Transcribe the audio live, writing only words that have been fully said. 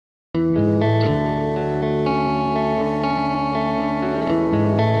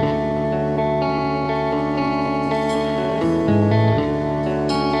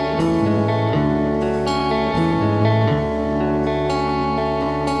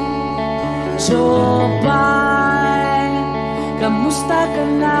Jopay, kamusta ka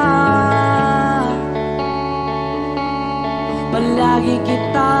na? Palagi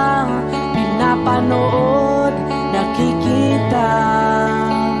kitang pinapanood, nakikita.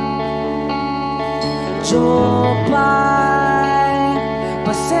 Jopay,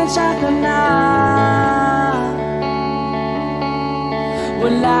 pasensya ka na.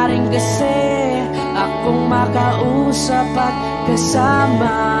 Wala rin kasi akong makausap at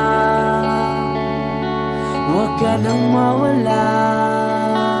kasama. Huwag ka nang mawala,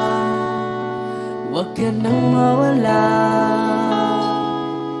 huwag ka nang mawala.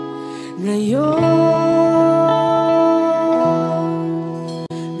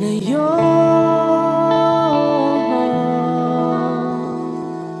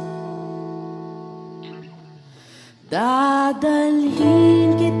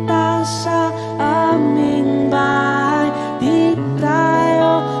 Dadalhin kita sa aming bahay, di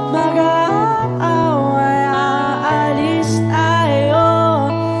tayo mag-aaway, aalis tayo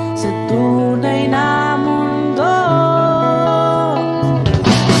sa tunay na mundo.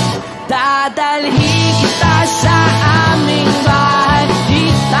 Dadalhin kita sa aming bahay, di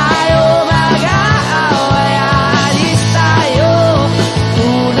tayo mag-aaway, aalis tayo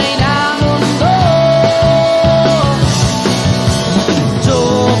tunay na mundo.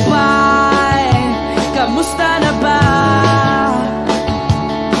 Jopay, kamusta na ba?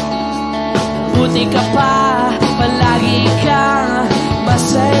 Buti ka pa, palagi kang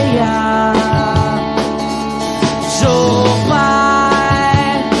masaya.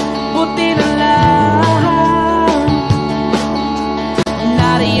 Jopay, buti na lang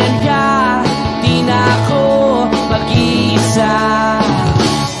nariyan ka, di na ako mag-iisa.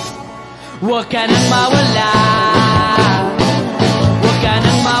 Huwag ka nang mawala, huwag ka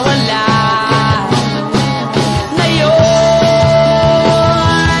nang mawala. Ngayon,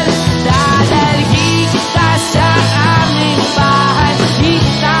 dadalhin kita sa aming bahay, di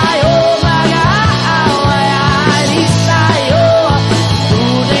tayo mag-aaway, aalis tayo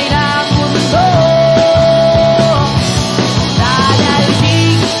tunay na mundo.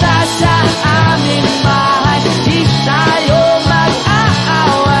 Dadalhin kita sa aming bahay, di tayo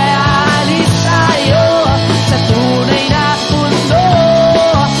mag-aaway, aalis tayo sa tunay na mundo.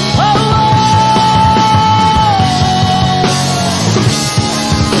 Oh, oh.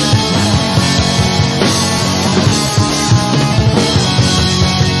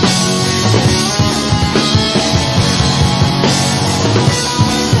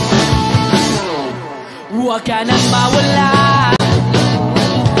 Huwag ka nang mawala,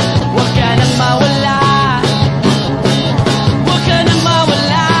 huwag ka nang mawala, huwag ka nang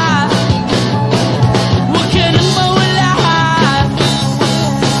mawala, huwag ka nang mawala.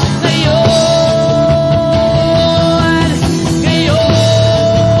 Ngayon, ngayon.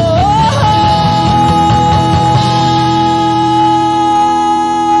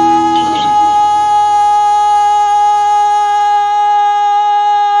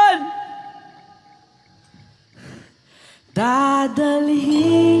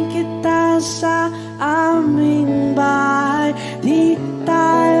 Dadalhin kita sa aming bahay, di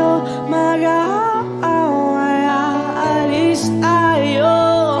tayo mag-aaway, aalis tayo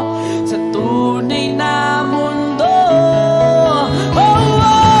sa tunay na mundo. Oh,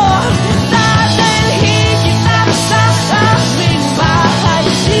 oh. Dadalhin kita sa aming bahay,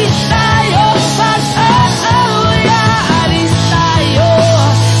 di tayo mag-aaway, aalis tayo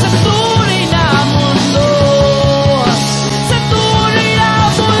sa tunay na mundo. Sa tunay na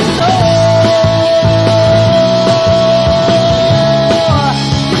mundo.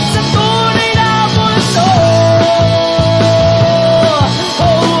 Sa tunay na mundo. Oh,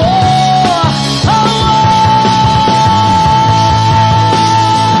 oh, oh, oh.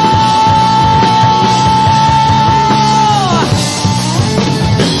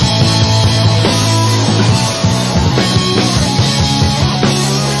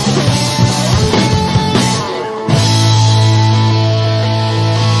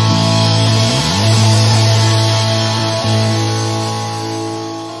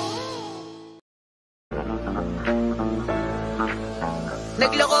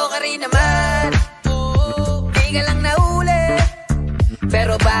 Nagloko ka rin naman, di ka lang nahuli.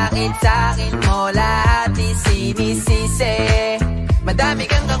 Pero bakit sa'kin mo lahat isinisisi? Madami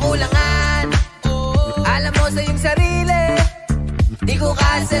kang kakulangan, alam mo sa iyong sarili. Di ko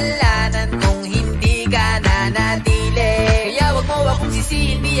kasalanan kung hindi ka nanatili. Kaya wag mo akong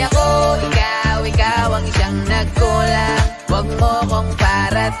sisihin, di ako ikaw ang isang nagkulang. Wag mo kong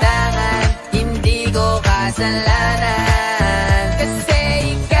paratangan, hindi ko kasalanan.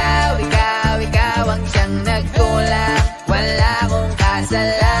 Kasi ikaw ang siyang nagkulang. Wala akong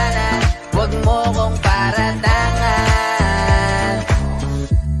kasalanan, wag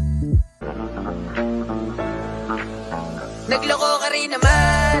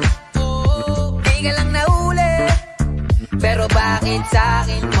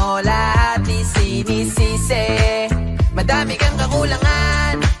sa'kin mo lahat isinisisi. Madami kang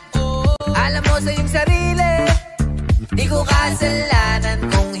kakulangan, alam mo sa iyong sarili. Di ko kasalanan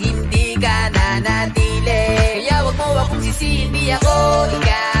kung hindi ka nanatili. Kaya wag mo akong sisihin, di ako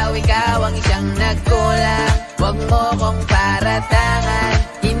ikaw ang isang nagkulang. Wag mo kong paratangan,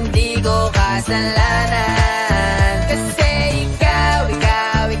 hindi ko kasalanan. Kasi ikaw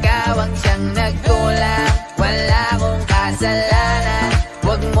ang siyang nagkulang. Wala akong kasalanan,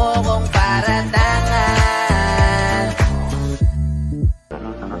 wag mo kong paratangan.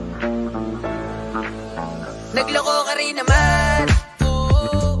 Nagloko ka rin naman,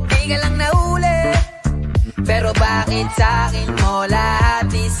 di ka lang nahuli. Pero bakit sa'kin mo lahat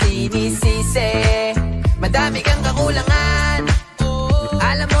isinisisi? Madami kang kakulangan,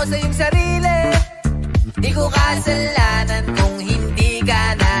 alam mo sa iyong sarili. Di ko kasalanan kung hindi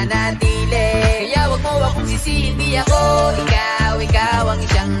ka nanatili. Kaya wag mo akong sisihin, di ako ikaw ang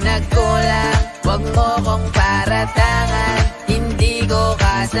isang nagkulang. Wag mo kong paratangan, hindi ko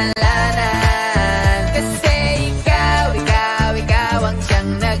kasalanan. Kasi ikaw ang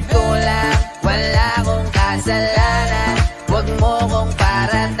siyang nagkulang. Wala akong kasalanan, wag mo kong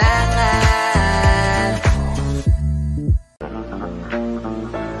paratangan.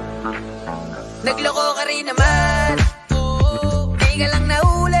 Nagloko ka rin naman, di ka lang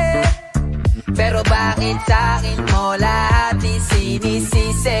nahuli. Pero bakit sa'kin mo lahat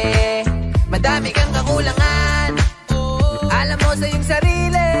isinisisi? Madami kang kakulangan, alam mo sa iyong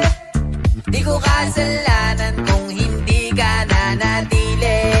sarili. Di ko kasalanan kung hindi ka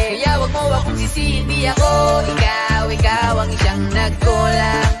nanatili. Kaya wag mo akong sisihin, di ako ikaw ang isang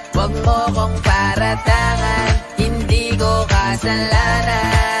nagkulang. Wag mo kong paratangan, hindi ko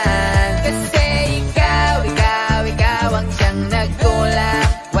kasalanan. Kasi ikaw ang siyang nagkulang.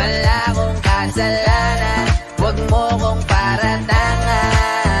 Wala akong kasalanan, wag mo kong paratangan.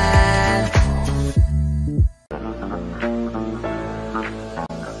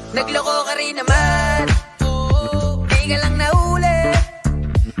 Nagloko ka rin naman, di ka lang nahuli.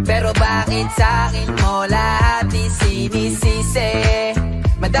 Pero bakit sa'kin mo lahat isinisisi?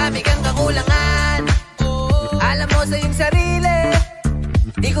 Madami kang kakulangan, alam mo sa iyong sarili.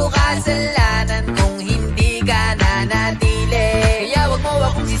 Di ko kasalanan kung hindi ka nanatili. Kaya wag mo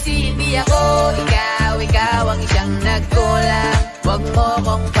akong sisihin, di ako ikaw ang isang nagkulang. Wag mo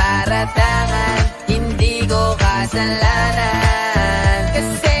kong paratangan, hindi ko kasalanan.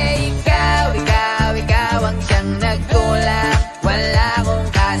 Kasi ikaw ang siyang nagkulang. Wala akong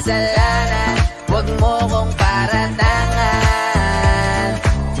kasalanan, wag mo kong paratangan.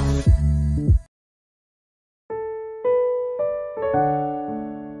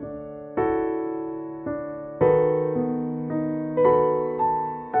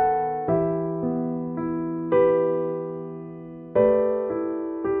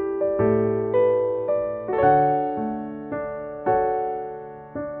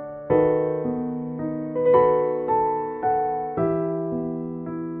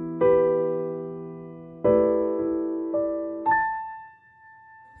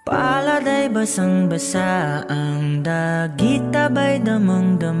 Paladay basang-basa ang dagit, tabay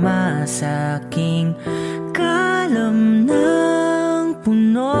damang-dama sa aking kalam ng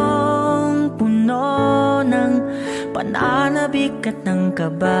punong-puno ng pananabik at ng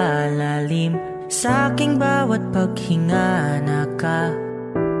kabalalim. Sa aking bawat paghinga nakatitig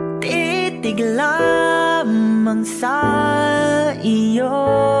lamang sa iyo.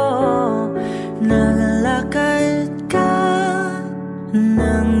 Nagalakad ka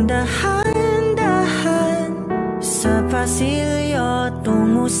nang dahan-dahan sa pasilyo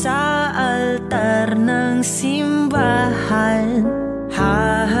tungo sa altar ng simbahan.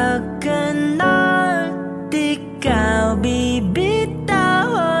 Hahagan at ikaw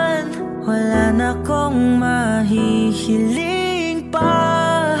bibitawan, wala na kong mahihiling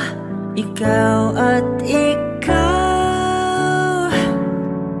pa. Ikaw at ikaw,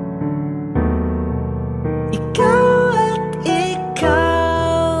 ikaw at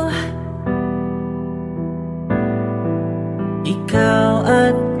ikaw, ikaw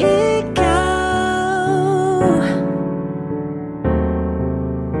at ikaw.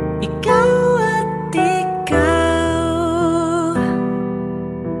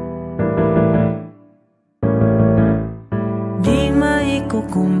 Di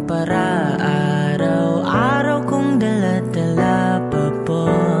maikukumpara, araw-araw kong dala-dala pa po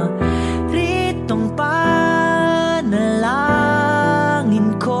ritong panalangin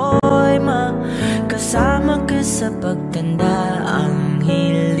ko'y makasama ka sa pagtanda. Ang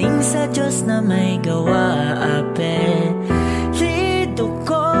hiling sa Diyos na may gawa, apelido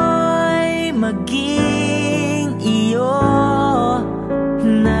ko'y maging iyo.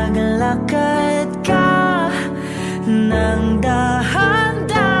 Naglakad ka ng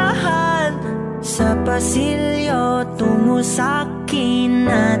dahan-dahan sa pasilyo tungo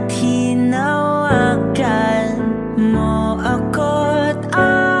sa'kin at hinawakan mo ako't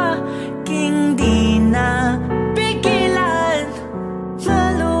aking di na pigilan.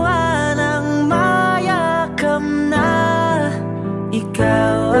 Maluwan ang mayakap na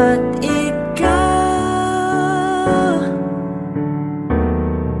ikaw at ikaw.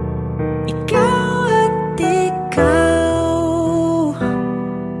 Ikaw at ikaw.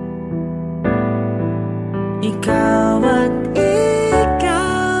 Ikaw at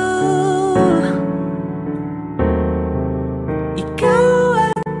ikaw. Ikaw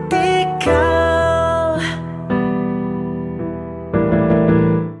at ikaw.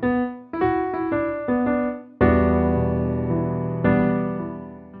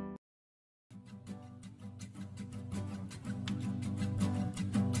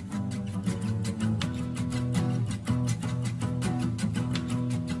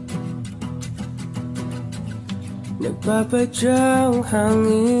 Nagpapadyang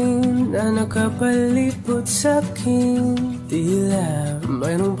hangin na nakapalipot sa'kin. Tila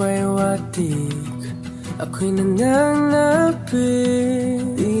mayroong payawatig, ako'y nananapit.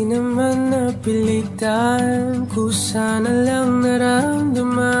 Di naman napilitan, kusana lang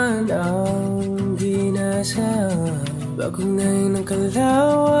naramdaman ang ginasaan. Bagong ngayon ang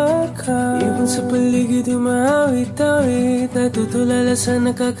kalawakan, ibon sa paligid umawit-awit. Natutulala sa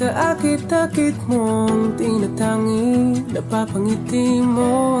nakakaakit-akit mong tinatangi. Napapangiti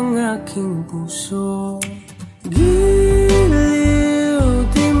mo ang aking puso. Giliw,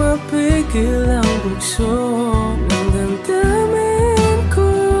 di mapigil ang bugso ng damdamin ko.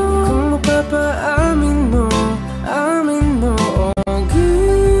 Kung mapapaamin mo, amin mo. Oh,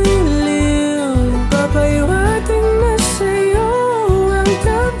 giliw, papahiwating na sa'yo ang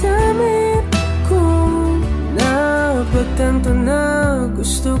damdamin ko. Napagtanto na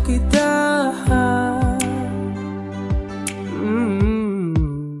gusto kita.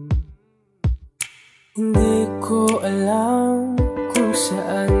 Hindi ko alam kung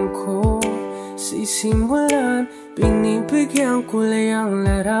saan ko sisimulan. Pinibigyan kulay ang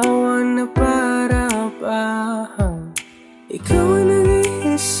larawan na para-parahan. Ikaw ang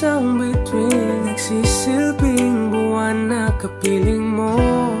nag-iisang bituin, nagsisilbing buwan na kapiling mo.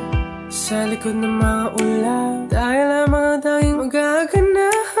 Sa likod ng mga ulan, tayo lamang ang tanging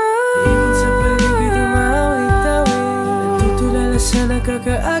magaganahan. Ibon sa paligid umawit-awit, natutulala sa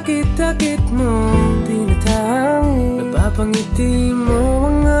nakakaakit-akit mo. Tinatangin, napapangiti mo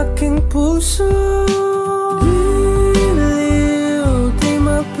ang aking puso. Giliw, di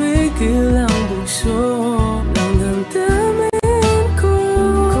mapigil ang bugso ng damdamin ko.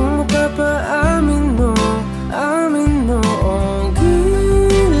 Kung mapapaamin mo, amin mo. Oh,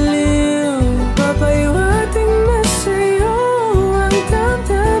 giliw, papahiwating na sa'yo ang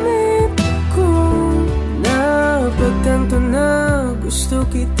damdamin ko. Napagtanto na gusto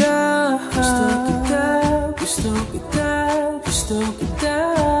kita. Gusto kita, gusto kita, gusto kita.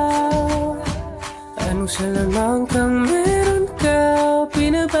 Anong salamang kang meron ka,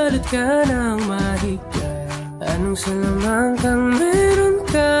 pinabalot ka ng mahika. Anong salamang kang meron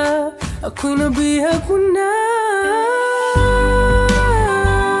ka, ako'y nabihag mo na.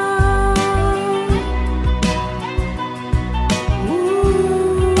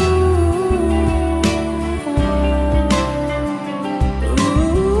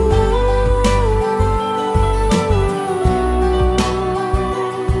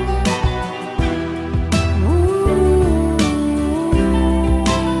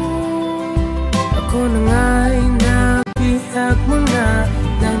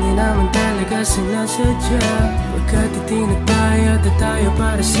 Sinasadya, pagkat itinataya at tayo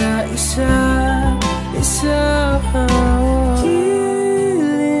para sa isa.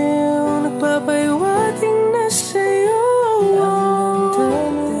 Giliw, nagpapahiwating na sa'yo ang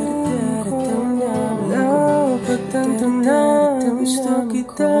damdamin ko. Napagtanto na gusto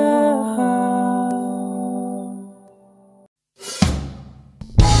kita.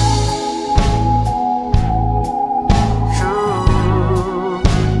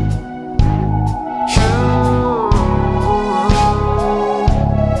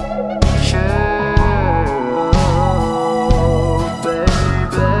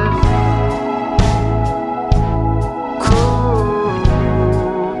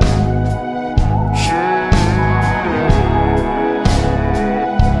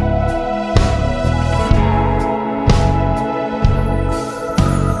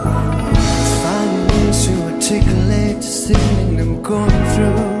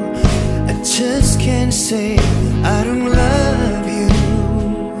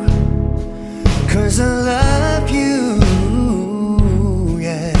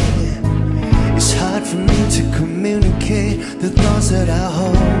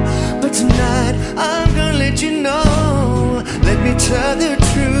 tell the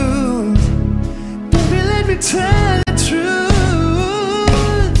truth. Baby, let me tell the truth.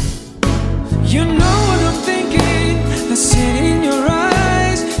 You know what I'm thinking, I see it in your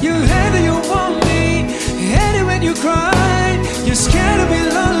eyes. You hate that you want me, hate it when you cry. You're scared to be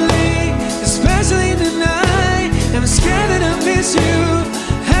lonely, especially in the night. I'm scared that I miss you,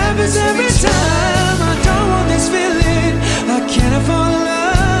 happens every time. I don't want this feeling, I can't afford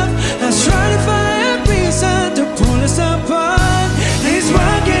love. I try to find a reason to pull us apart. It's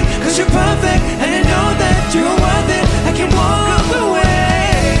working, cause you're perfect, and I know that you're worth it. I can walk away,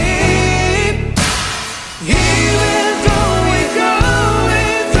 even though we're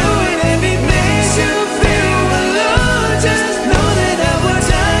going through it, and it makes you feel alone. Just know that I would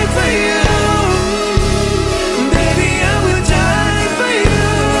die for you. Baby, I would die for you.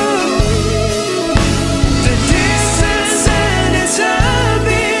 The distance and the time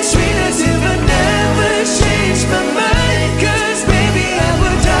between us, if I never change my mind, cause baby, I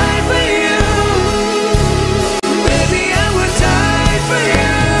would die for you. Baby, I would die for you.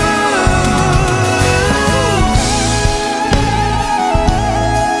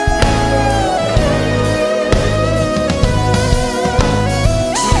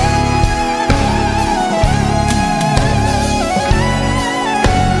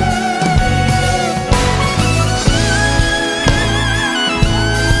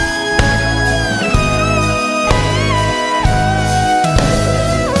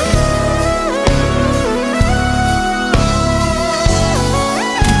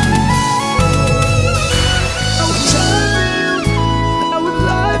 I would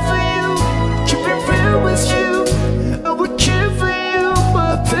lie for you, keep it real with you. I would kill for you,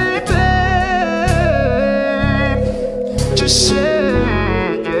 my baby. Just say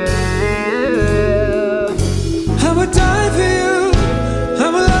yeah. I would die for you, I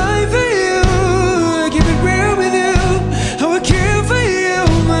would lie for you, keep it real with you. I would kill for you,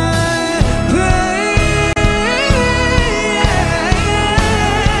 my baby.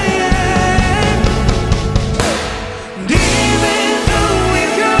 Even though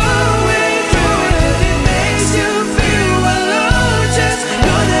we're going through it, if it makes you feel alone, just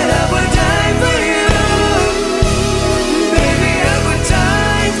know that I would die for you. Baby, I would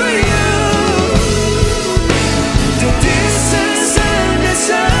die for you. The distance and the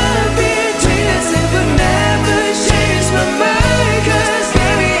time between us, it would never change my mind, cause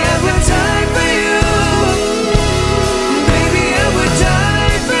baby, I would die for you. Baby, I would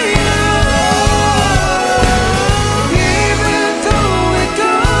die for you. Even though we're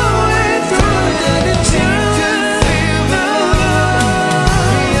going through it, and it just feel alone,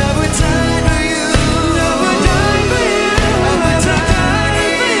 I would die for you. I would die for you. I would die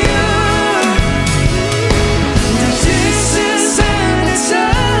for you. The distance and the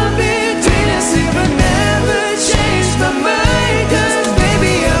time between us, it would never change my mind, cause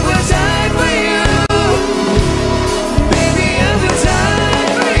baby, I would die for you. Baby, I would die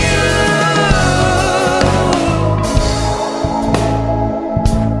for you.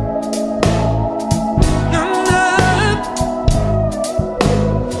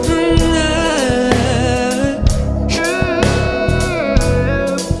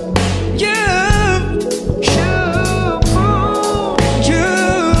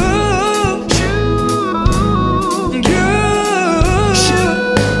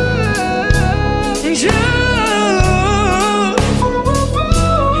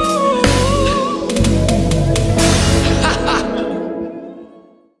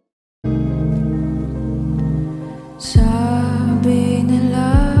 Sabi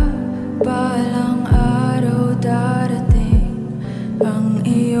nila, balang araw darating ang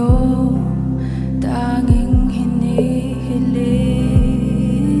iyong tanging hinihiling.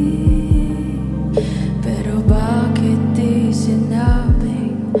 Pero bakit di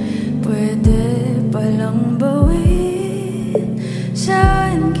sinabing pwede palang bawin?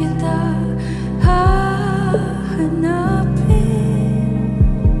 Saan kita hahanapin?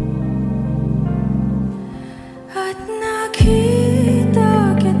 At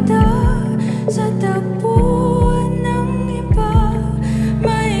nakita kita sa tagpuan ng iba,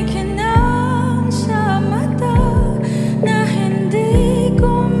 may kinang sa mata na hindi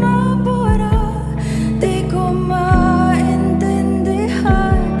ko mabura. Di ko maintindihan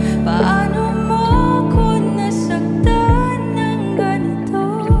paano mo ko nasaktan ng ganito.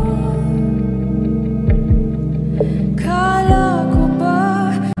 Kala ko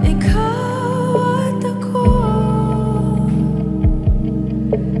ba ikaw at ako,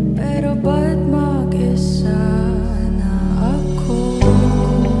 pero ba't mag-isa na ako?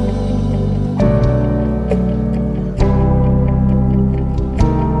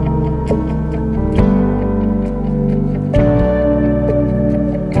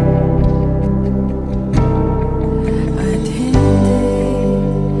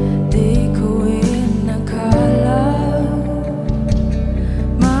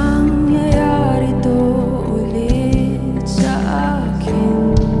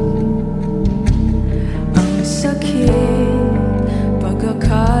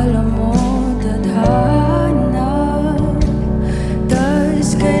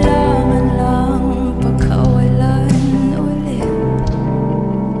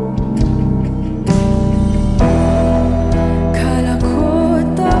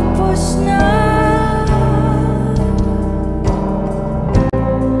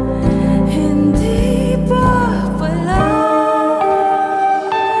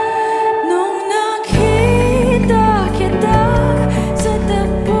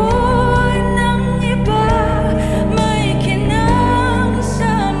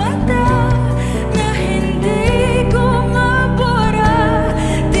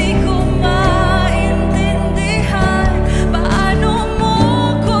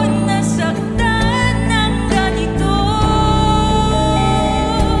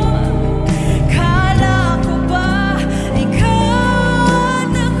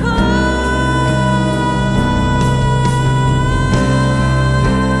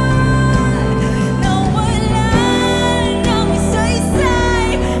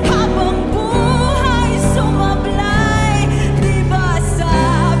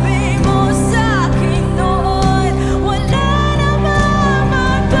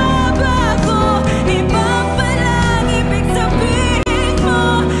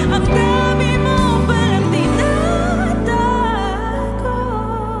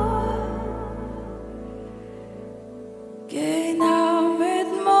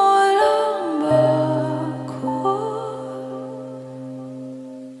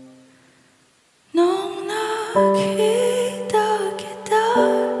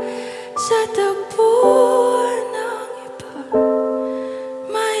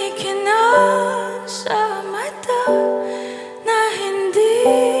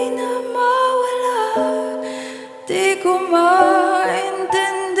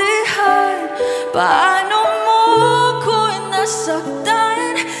 Paano mo ko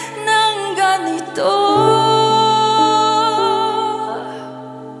nasaktan ng ganito?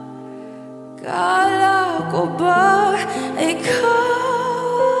 Kala ko ba ikaw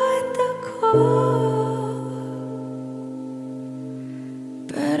at ako?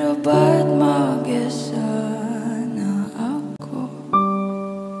 Pero ba't mag-isa na ako?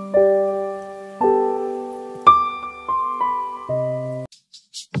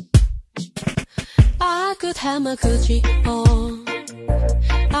 I could have my Gucci on,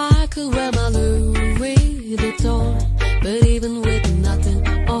 I could wear my Louis Vuitton, but even with nothing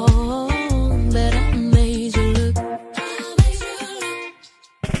on, that I made you look.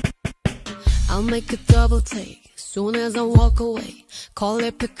 I'll make a double take as soon as I walk away. Call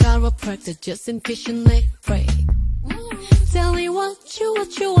it chiropractor, just in case you ain't afraid. Tell me what you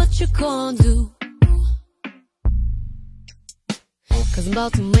gonna do? Cause I'm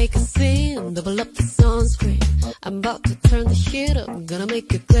about to make a scene, double up the sunscreen. I'm about to turn the shit up, gonna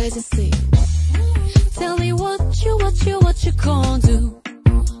make a crazy scene. Tell me what you gonna do?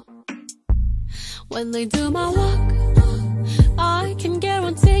 When they do my walk, I can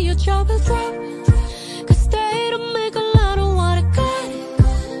guarantee your job will drop. Cause they don't make a lot of what I got.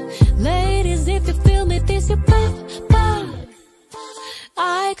 Ladies, if you feel me, this your pop.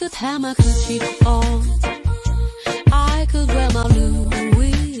 I could have my Gucci on, I could wear my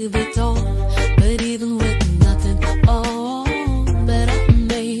Louis Vuitton, but even with nothing on, but I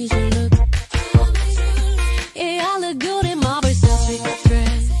made you look. Yeah, I look good in my Versace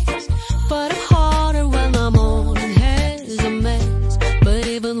dress, but I'm harder when my morning hair's a mess. But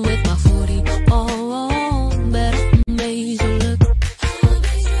even with my footy on, but I made you look.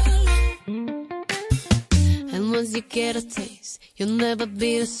 And once you get a taste, you'll never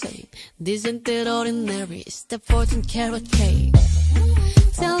be the same. This ain't that ordinary, it's the 14-karat cake.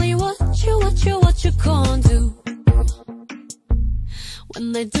 Tell me what you gonna do?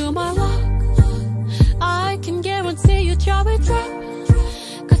 When they do my walk, I can guarantee your jaw will drop.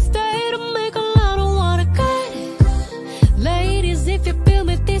 Cause they don't make a lot of what I got. Ladies, if you feel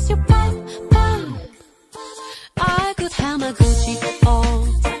me, this your pop. I could have my Gucci on,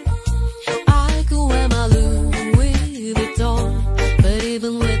 I could wear my Louis Vuitton, but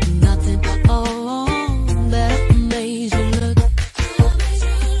even with nothing on, that I made you look.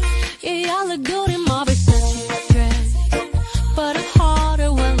 Yeah, I look good in my Versace dress, but I'm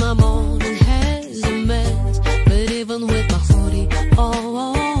harder when my morning hair's a mess. But even with my 40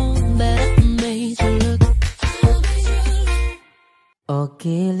 on, that I made you look.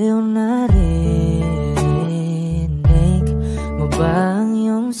 Okay, na rinig mo ba ang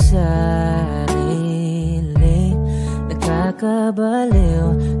iyong sarili?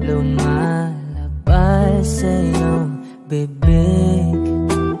 Nakakabaliw, lumalabas sa iyong bibig.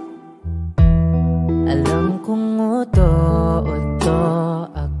 Alam kong uto-uto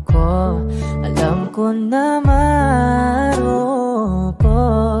ako, alam ko na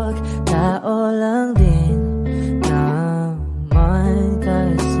marupok, tao lang din naman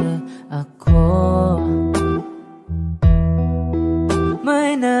kasi ako.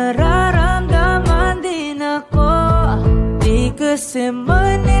 May nararamdaman din ako, di kasi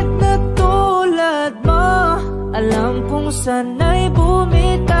manit na tulad mo. Alam kong sana'y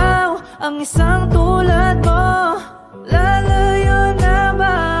bumitaw ang isang tulad mo. Lalayo na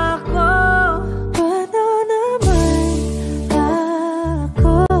ba ako? Paano naman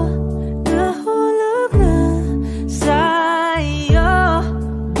ako nahulog na sa'yo?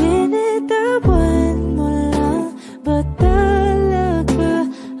 Binitawan mo lang ba talaga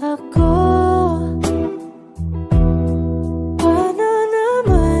ako? Paano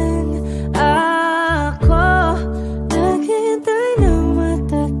naman ako naghintay ng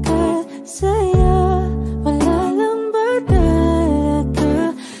matagal sa'yo? Wala lang ba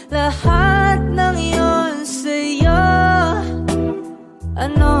talaga lahat ng iyon sa'yo?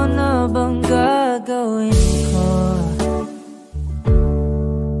 Ano na bang gagawin ko?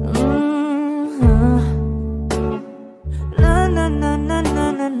 Na na na na na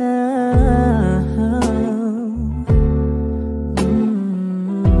na na.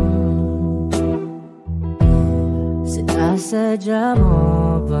 Sinasadya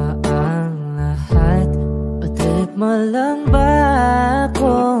mo ba ang lahat? O trip mo lang ba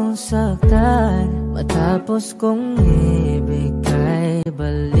akong saktan? Matapos kong ibigay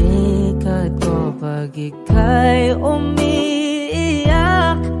balikat ko pag ika'y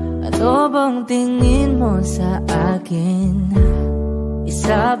umiiyak. Ano bang tingin mo sa akin?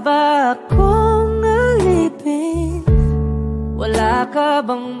 Isa ba akong alipin? Wala ka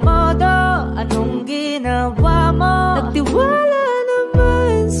bang modo? Anong ginawa mo? Nagtiwala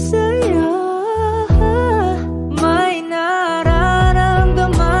naman sa'yo.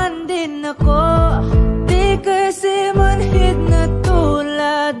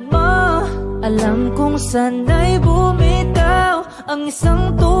 ang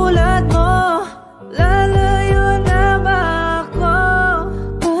isang tulad mo. Lalayo na ba ako?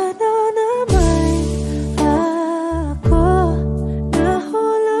 Paano naman ako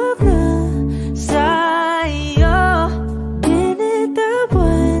nahulog na sa'yo?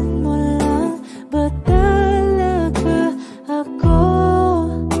 Binitawan mo lang ba talaga ako?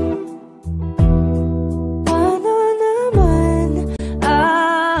 Paano naman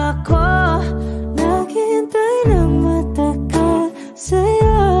ako naghintay ng matagal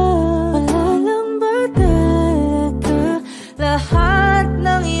sa'yo? Wala lang ba talaga lahat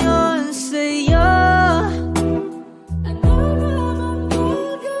ng iyon sa'yo? Ano naman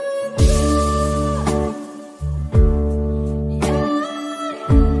gagawin mo?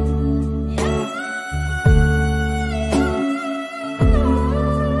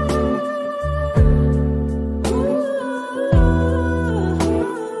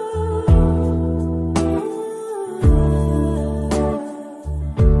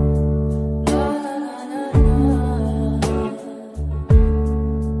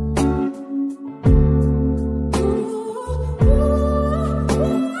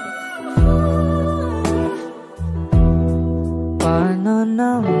 Paano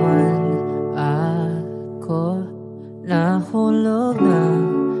naman ako nahulog na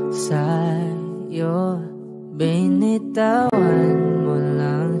sa'yo? Binitawan mo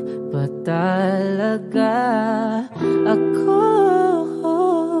lang ba talaga ako?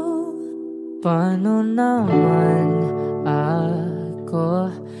 Paano naman ako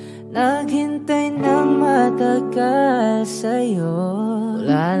naghintay ng matagal sa'yo?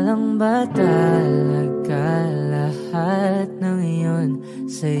 Wala lang ba talaga lahat ng iyon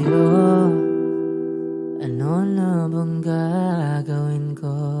sa'yo? Ano na bang gagawin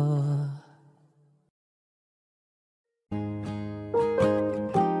ko?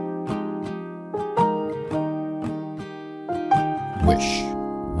 Wish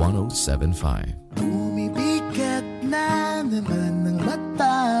 1075. Bumibigat na naman ang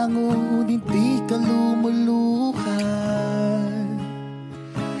mata, ngunit di ka lumuluhan.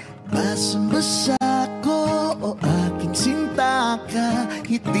 Basang-basa ko o aking sinta ka,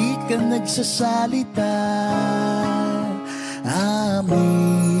 hindi ka nagsasalita. Aminin,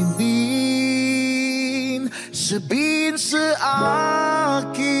 sabihin sa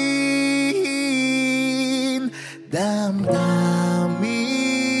akin, damdamin,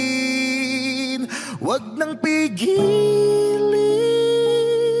 wag nang pigilin.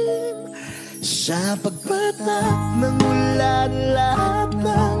 Sa pagpatak ng ulan, lahat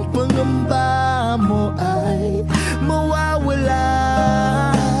ng pangamba mo ay mawawala.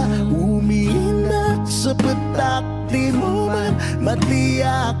 Umiinat sa patak, di mo man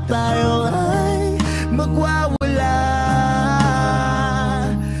matiyak, tayo ay magwawala.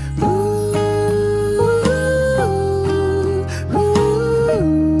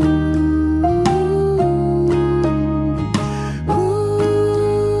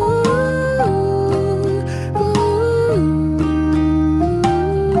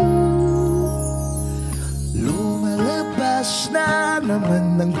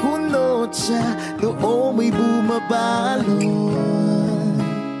 Naman ng kunot sa noo mo'y bumabalon.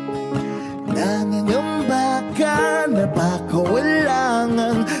 Nangangamba ka na baka walang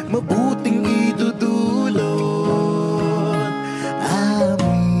ang mabuting idudulot.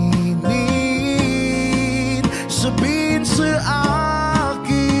 Aminin, sabihin sa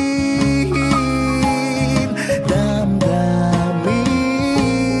akin, damdamin,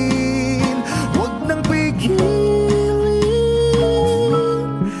 wag nang pigilin.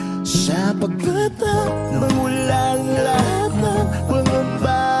 Pagkatak ng ulan, lahat ng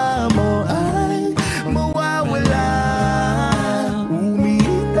pangamba mo ay mawawala.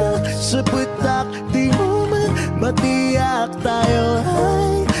 Umiinat sa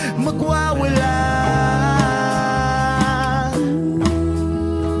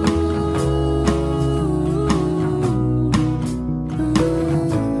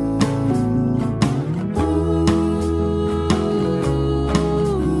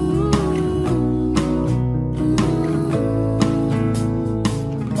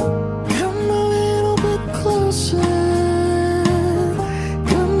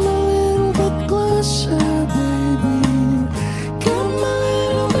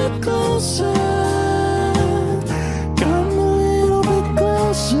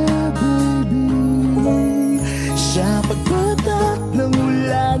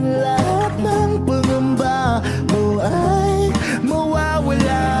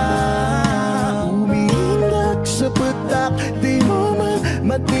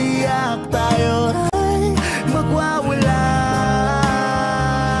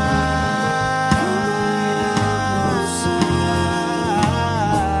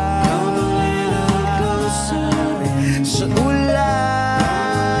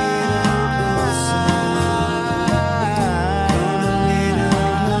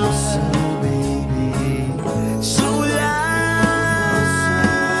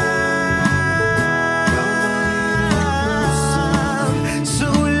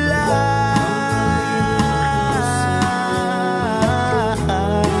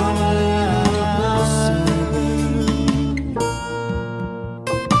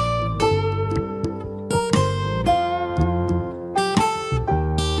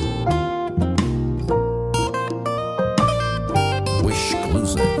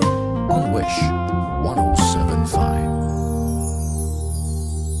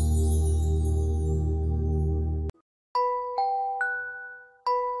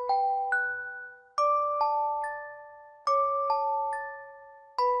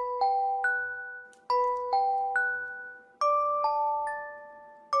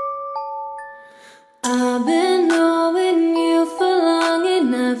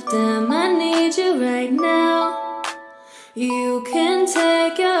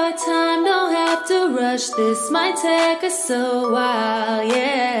rush, this might take us a while,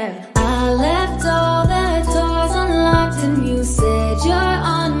 yeah. I left all the doors unlocked and you said you're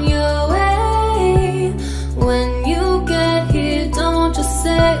on your way. When you get here, don't just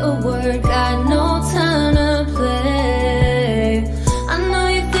say a word, got no time to play. I know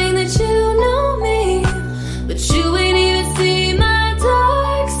you think that you know me, but you ain't even seen my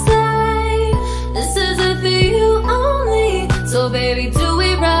dark side. This isn't for you only, so baby, do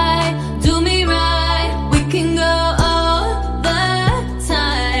it right, do me right. We can go all the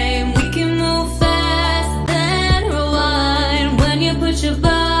time, we can move fast and rewind. When you put your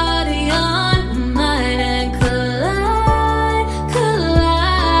body on mine and collide,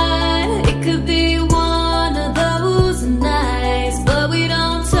 collide. It could be one of those nights, but we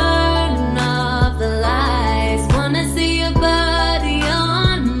don't turn off the lights. Wanna see your body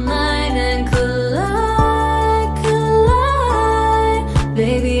on mine and collide, collide.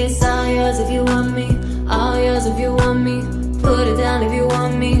 Baby, it's all yours if you want me, all yours if you want me. Put it down if you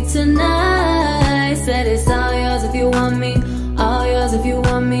want me tonight. Said it's all yours if you want me, all yours if you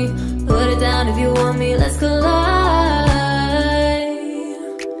want me. Put it down if you want me, let's collide.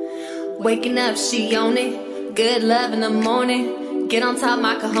 Waking up, she on it, good love in the morning. Get on top,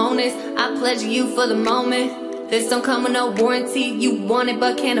 my cojones, I pleasure you for the moment. This don't come with no warranty, you want it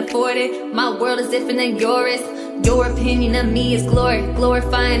but can't afford it. My world is different than yours, your opinion of me is glory.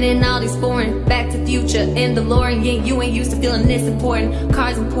 Glorifying in all these foreign, Back to Future in DeLorean. Yeah, you ain't used to feeling this important.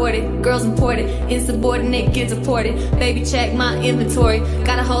 Cars imported, girls imported, insubordinate, get deported. Baby, check my inventory,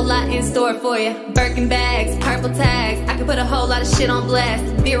 got a whole lot in store for you. Birkin bags, purple tags, I could put a whole lot of shit on blast.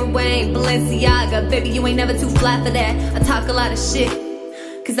 Vera Wang, Balenciaga, baby, you ain't never too fly for that. I talk a lot of shit,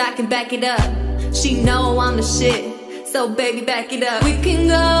 cause I can back it up. She know I'm the shit, so baby, back it up. We can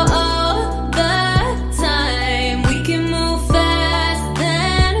go all the time, we can move fast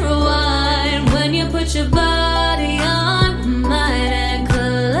and rewind. When you put your body on mine and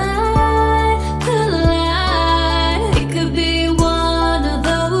collide, collide. It could be one of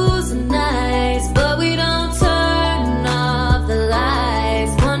those nights, but we don't turn off the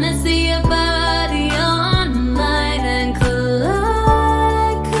lights. Wanna see your body on mine and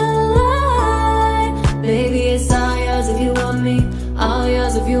collide, collide. Baby, it's all yours if you want me, all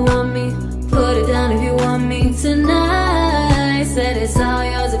yours if you want me. Put it down if you want me tonight. Said it's all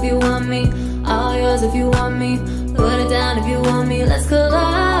yours if you want me, all yours if you want me. Put it down if you want me, let's collide.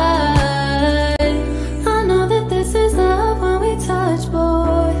 I know that this is love when we touch,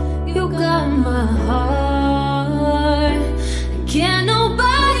 boy. You got my heart. Can't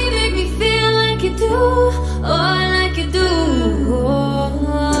nobody make me feel like you do, or like you do.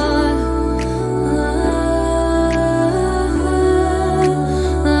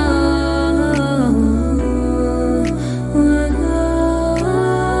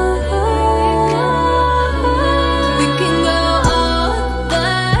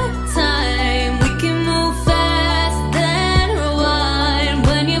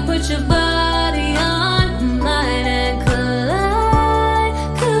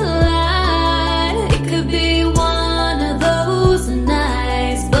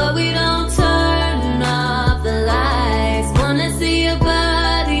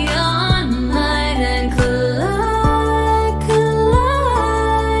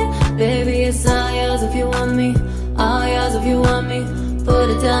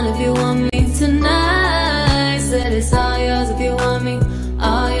 If you want me tonight, said it's all yours if you want me,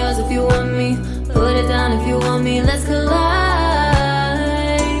 all yours if you want me. Put it down if you want me, let's collide.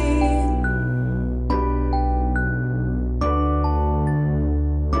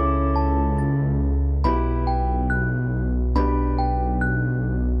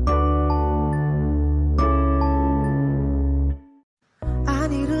 I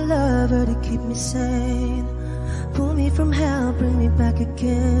need a lover to keep me sane, pull me from hell, bring me back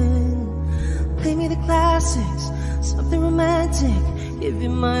again. Play me the classics, something romantic. Give you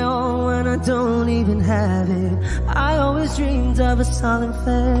my all when I don't even have it. I always dreamed of a solemn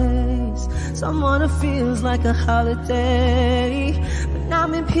face, someone who feels like a holiday. But now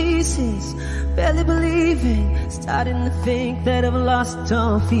I'm in pieces, barely believing, starting to think that I've lost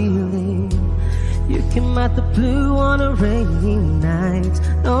all feeling. You came out the blue on a rainy night,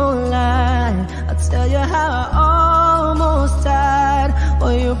 no lie, I'll tell you how I almost died. Oh,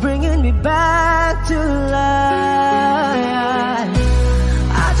 you're bringing me back to life.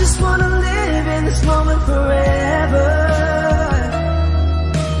 I just wanna live in this moment forever,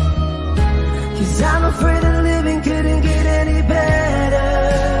 'cause I'm afraid that living couldn't get any better.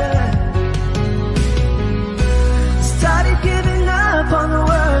 Started giving up on the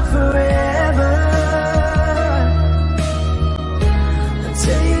word forever,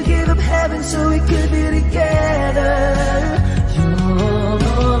 until you give up heaven so we could be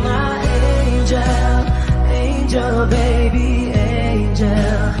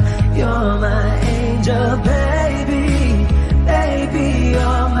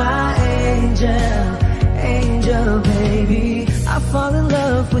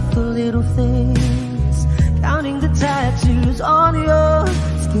yourself with the little things, counting the tattoos on your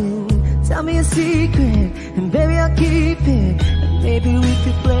skin. Tell me a secret, and baby I'll keep it. And maybe we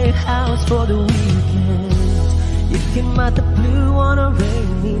could play house for the weekend. You came out the blue on a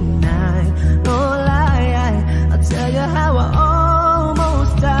rainy night. No lie, I'll tell you how I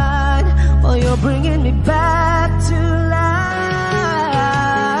almost died while you're bringing me back to life.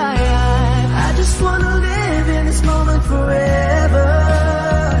 I just wanna live in this moment forever,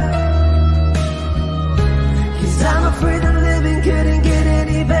 'cause I'm afraid that living couldn't get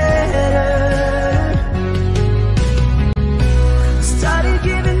any better. Started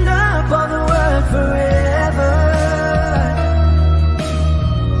giving up on the word forever,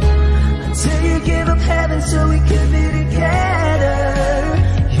 until you gave up heaven so we could be together.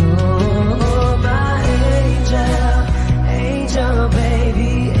 You're my angel, angel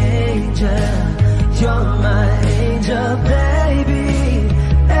baby, angel. You're my angel baby,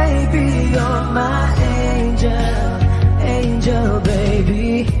 baby. You're my angel, angel baby.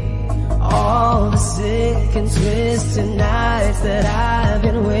 All the sick and twisted nights that I've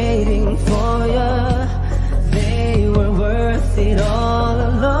been waiting for you, they were worth it all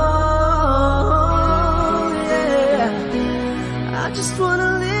alone. Yeah, I just wanna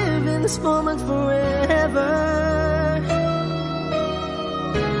live in this moment forever,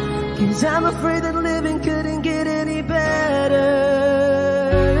 'cause I'm afraid that living couldn't get any better.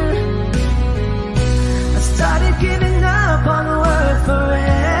 I started giving up on the word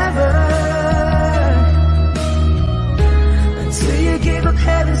forever, until you gave up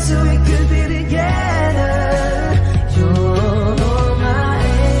heaven so we could be together. You're my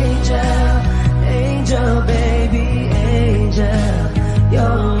angel, angel baby, angel.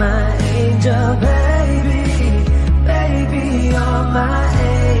 You're my angel baby, baby. You're my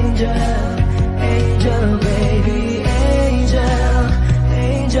angel, angel baby, angel.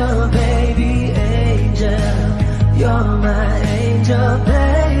 Angel baby, angel. You're my angel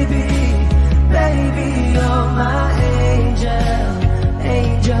baby, baby. You're my angel,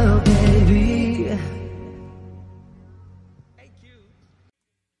 angel baby.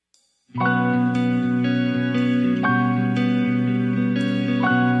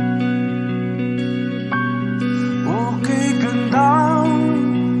 Okay, gandang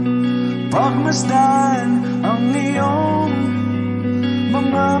pagmasdan ang iyong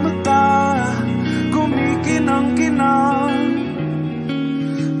mga mata, kumikinang-kinang.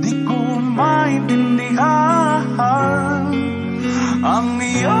 Di ko maintindihan ang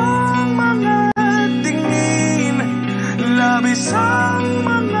iyong mga tingin, labis ang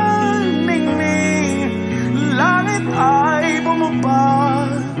mga ningning. Langit ay bumaba,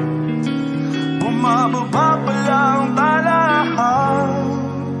 bumababa pa lang talahaw.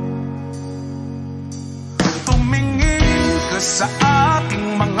 Tumingin ka sa aking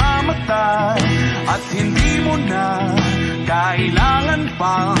mga mata, at hindi mo na kailangan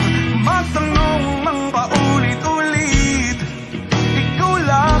pang magtanong ng paulit-ulit. Ikaw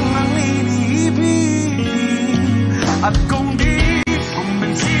lang ang iniibig, at kung di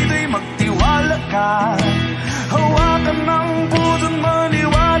kumbinsido'y magtiwala ka. Hawakan ng puso't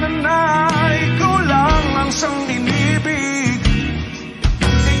maniwala na ikaw lang ang siyang inibig.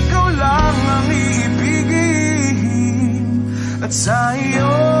 Ikaw lang ang iibigin, at sa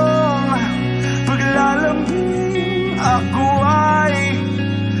iyong paglalambing ako ay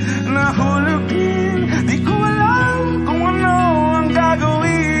nahulugin. Di ko alam kung ano ang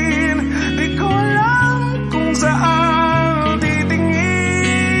gagawin, di ko alam kung saan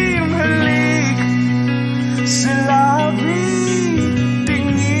titingin. Halik sa labi,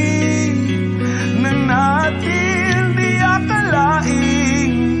 tingin na natin di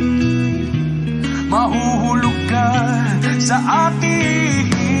akalain. Mahuhulog ka sa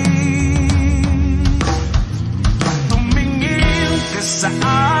akin. Tumingin ka sa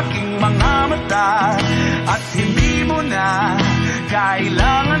aking mga mata, at hindi mo na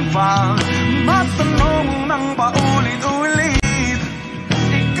kailangan pang magtanong ng paulit-ulit.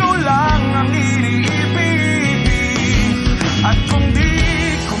 Ikaw lang ang iniibig, at kung di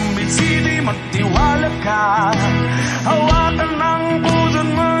kumbinsido'y magtiwala ka. Hawakan ng puso't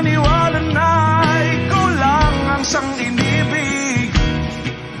maniwala na ikaw lang ang siyang inibig.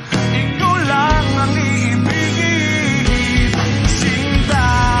 Ikaw lang ang iibigin, sinta.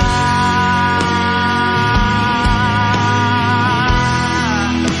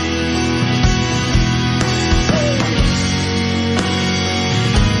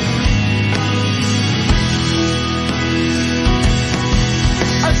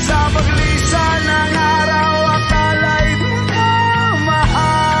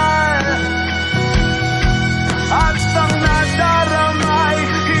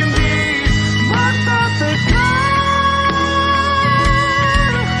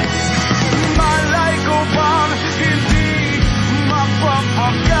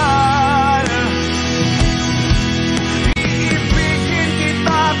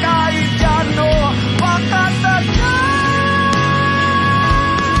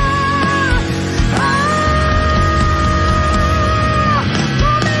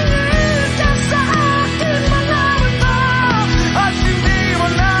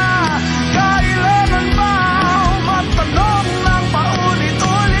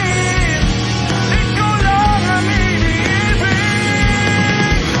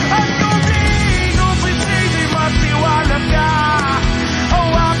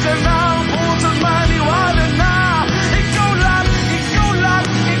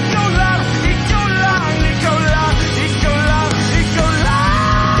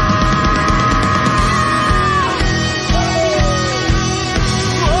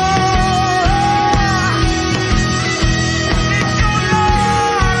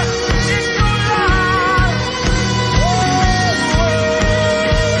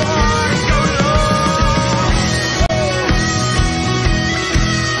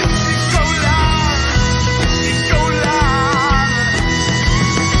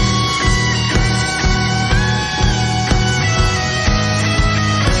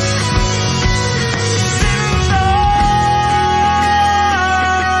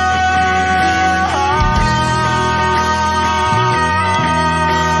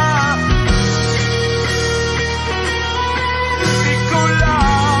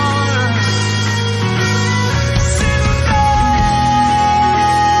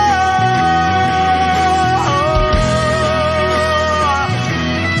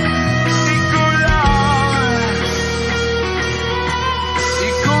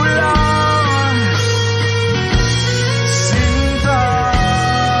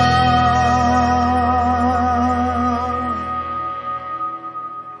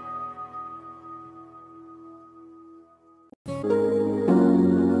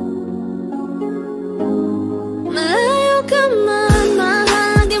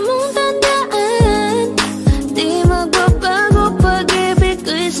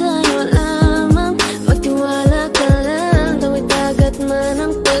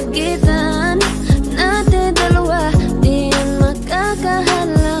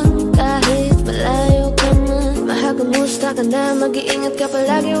 handa ka na, mag-iingat ka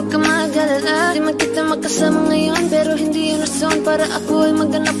palagi, huwag ka mag-alala. Di man kita magkasama ngayon, pero hindi yun rason para ako ay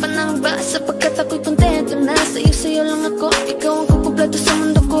magganapan ng iba. Sapagkat ako'y kontento na, sa'yo lang ako. Ikaw ang kukumpleto sa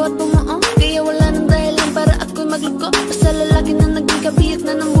mundo ko at bumuo. Kaya wala nang dahilan para ako'y magluko. Basta lalaki na naging kabiyak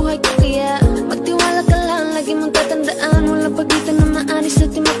na ng buhay ko. Kaya magtiwala ka lang, lagi mong tatandaan, walang pagitan na maanis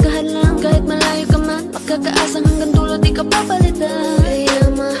at di magkahalang. Kahit malayo ka man, pagkakaasang hanggang dulo di ka papalitan.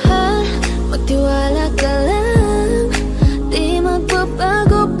 Kaya mahal, magtiwala ka lang, di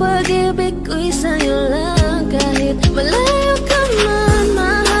magbabago pag-ibig ko'y sa'yo lang. Kahit malayo ka man,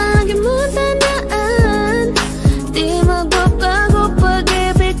 mahal, lagi mong tandaan, di magbabago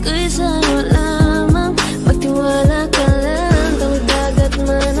pag-ibig ko'y sa'yo lamang. Magtiwala ka lang, tawid dagat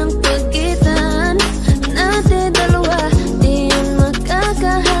man ang pagitan natin dalawa, di yun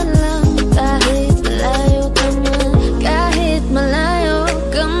makakahalang. Kahit malayo ka man, kahit malayo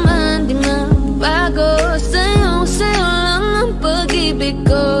ka man, di magbago sa'yo lang ang pag-ibig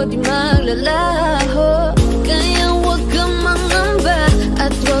ko, di maglalaho. Kaya huwag kang mangamba at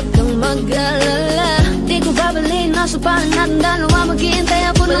huwag kang mag-alala. Di ko babaliin, nasupahan natin dalawa, maghihintay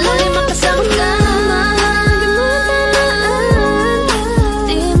ako na muli makasama ka.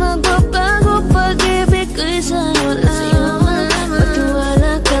 Di magbabago pag-ibig ko'y sa'yo lang.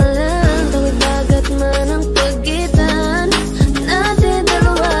 Magtiwala ka lang, tawid dagat man ang pagitan natin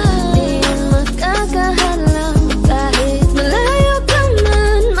dalawa, di yun makakahalang. Kahit malayo ka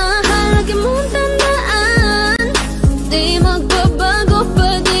man, mahal, lagi mong tandaan, di magbabago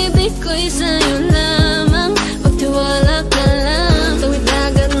pag-ibig ko'y sa'yo lamang. Magtiwala ka lang, tawid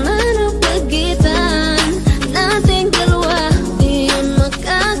dagat man ang pagitan nating dalawa, di yun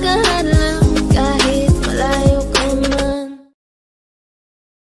makakahalang. Kahit malayo ka man.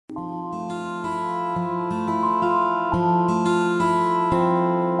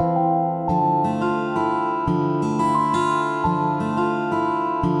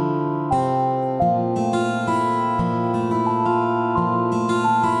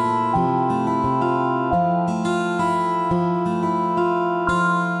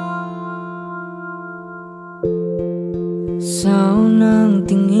 Sa unang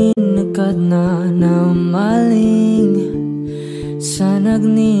tingin agad na namaling sa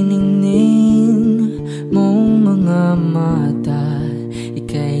nagniningning mong mga mata.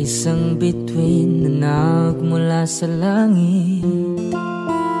 Ika'y isang bituin na nagmula sa langit.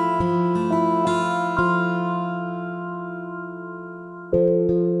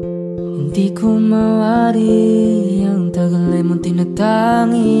 Hindi ko mawari ang tagal ay mong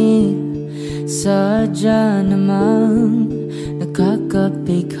tinatangi. Sadya namang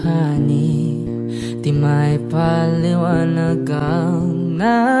nakakapighani, di may paliwanag ang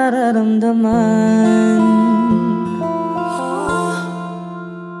nararamdaman.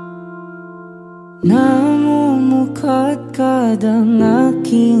 Namumukadkad ang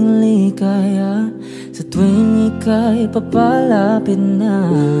aking ligaya sa tuwing ika'y papalapit na.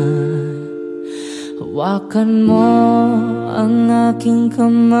 Hawakan mo ang aking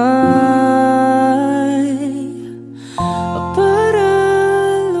kamay para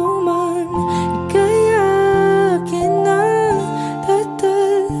luman, ika'y akin na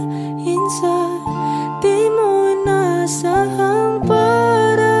tatalhin sa di mo inasahang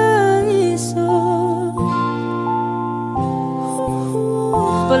paraiso.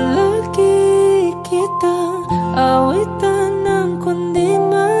 Palagi kitang awitan ng kundi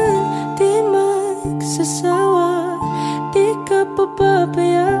man di magsasawa, di ka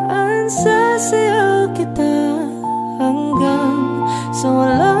papabayaan, sasayaw kita hanggang sa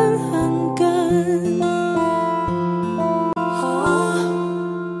walang hanggan.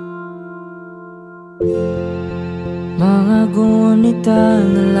 Mga gunita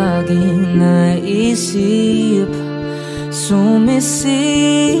na laging naisip, sumisilip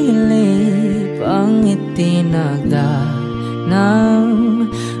ang itinagda ng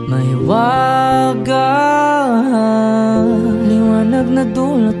may wagang liwanag na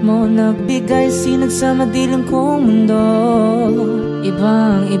dulot mo, nagbigay sinag sa madilim kong mundo.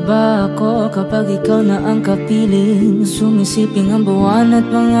 Ibang iba ako kapag ikaw na ang kapiling, sumisiping ang buwan at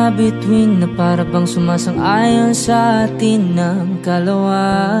mga bituin na para bang sumasang-ayon sa atin ng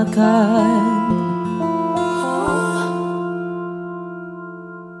kalawakan.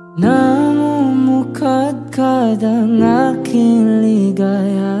 Namumukadkad ang aking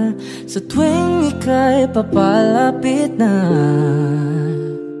ligaya sa tuwing ika'y papalapit na.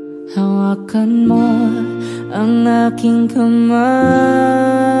 Hawakan mo ang aking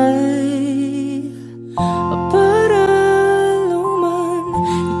kamay para luman,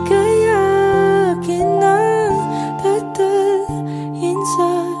 ika'y akin na tatalhin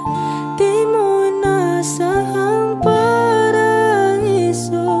sa di mo inasahang pag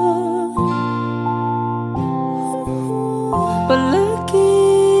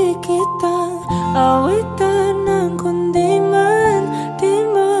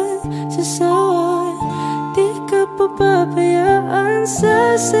magsasaway. Di ka papabayaan,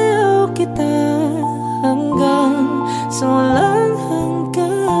 sasayaw kita hanggang sa walang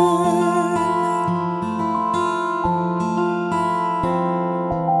hanggan.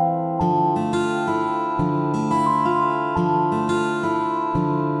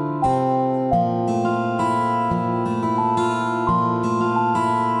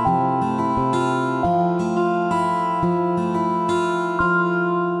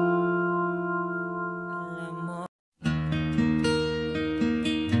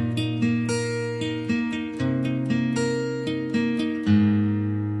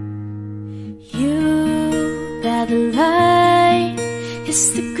 The light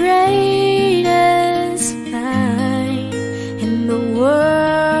is the greatest line in the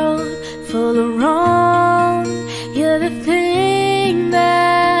world full of wrong. You're the thing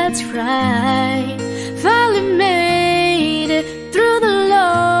that's right. Finally made it through the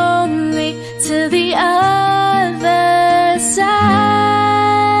lonely to the other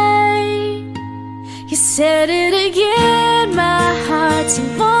side. You said it again, my heart's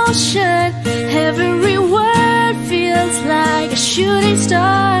in motion. Every word feels like a shooting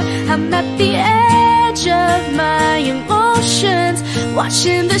star. I'm at the edge of my emotions,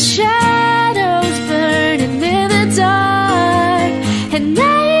 watching the shadows burning in the dark. And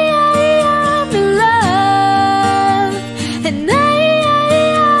I'm in love, and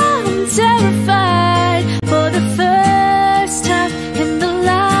I'm terrified for the first time and the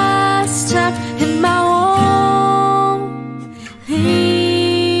last time in my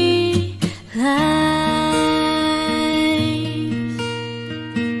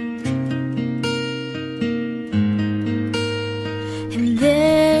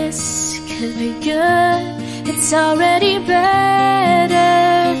it's already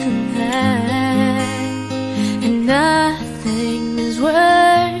better than that. And nothing is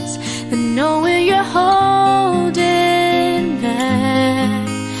worse than knowing you're holding back.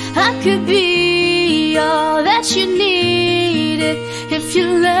 I could be all that you needed if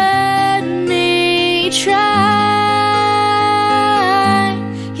you let me try.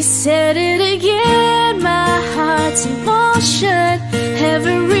 You said it again, my heart's in motion.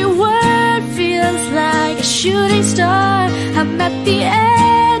 Every word feels like a shooting star. I'm at the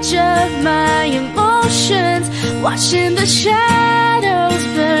edge of my emotions, watching the shadows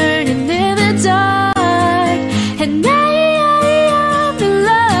burning in the dark. And I'm in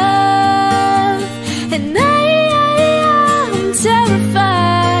love, and I'm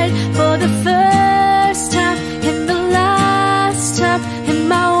terrified for the first time and the last time in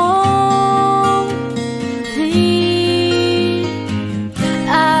my own league.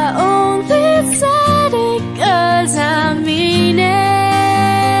 I only said it 'cause I mean it.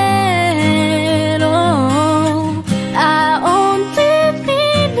 Oh, I only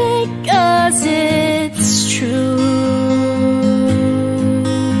mean it 'cause it's true.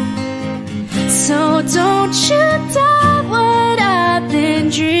 So don't you doubt what I've been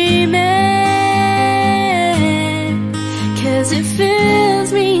dreaming, 'cause it fills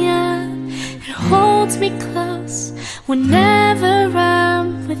me up, it holds me close whenever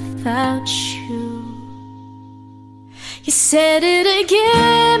I'm without you. You said it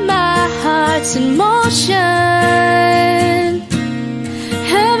again, my heart's in motion.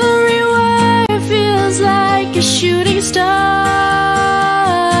 Every word feels like a shooting star,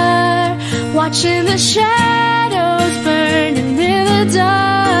 watching the shadows burning in the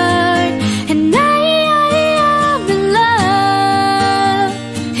dark. And I'm in love,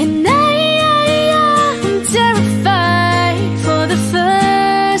 and I'm terrified for the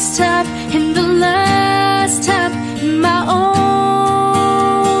first time and the last time in my only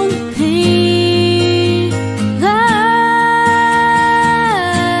life,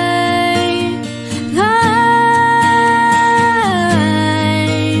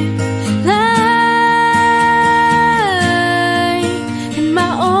 in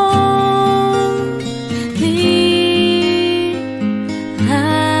my only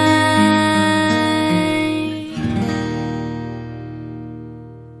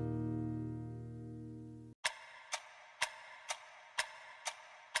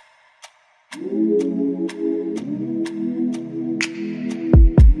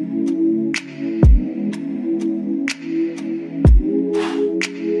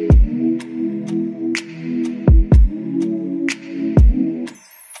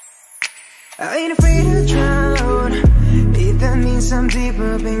I ain't afraid to drown, if that means I'm deep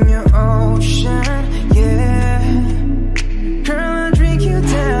up in your ocean, yeah. Girl, I'll drink you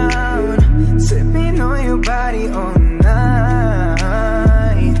down, sipping on your body all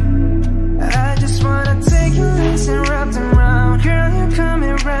night. I just wanna take your legs and wrap them round. Girl, you're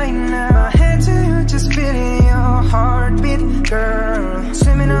coming right now.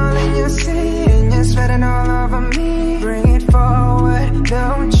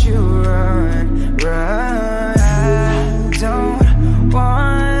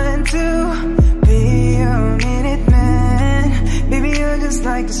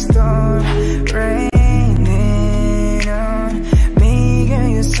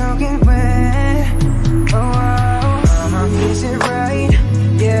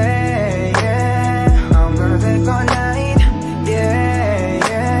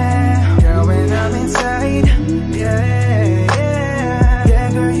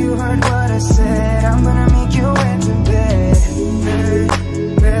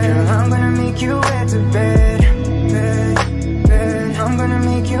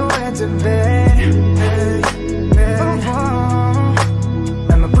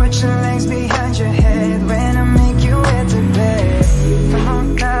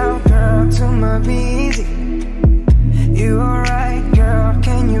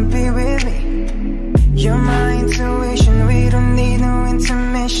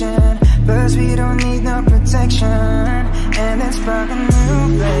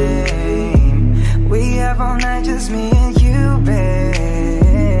 flame. We have all night, just me and you,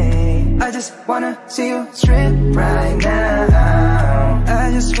 babe. I just wanna see you strip right now.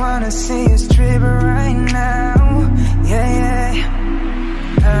 I just wanna see you strip right now. Yeah, yeah.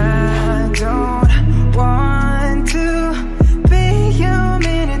 I don't want to be your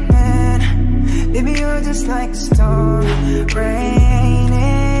minute man. Baby, you're just like a storm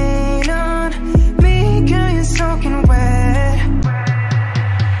raining on me. Girl, you're soaking wet.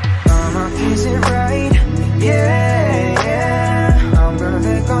 I'ma piece it right. Yeah, yeah. I'm gonna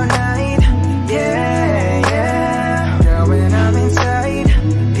take all night. Yeah, yeah. Girl, when I'm inside.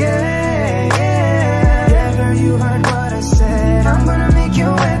 Yeah, yeah. Yeah, girl, you heard what I said. I'm gonna make you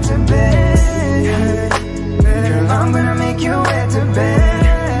wet to bed. Girl, I'm gonna make you wet to bed.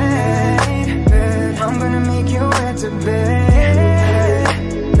 I'm gonna make you wet to bed.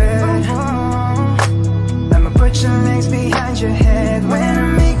 I'ma put your legs behind your head when I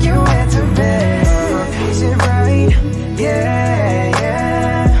make you wet to bed. Is it right? Yeah,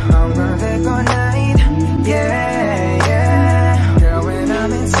 yeah. I'm gonna take all night. Yeah, yeah. Girl, when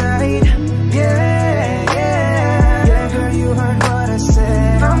I'm inside. Yeah, yeah. Yeah, girl, you heard what I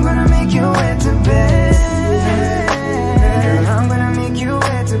said. I'm gonna make you wet to bed. Girl, I'm gonna make you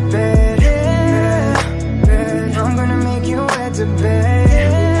wet to bed. I'm gonna make you wet to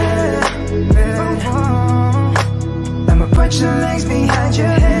bed. I'ma put your legs behind your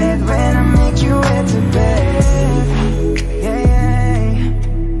head when I make you wet to bed. Yeah, yeah.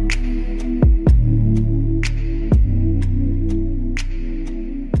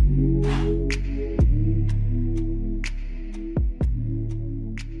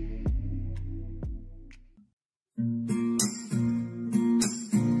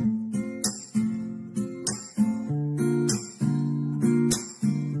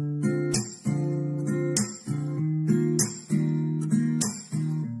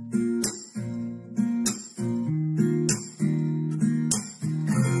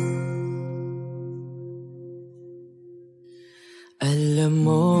 Alam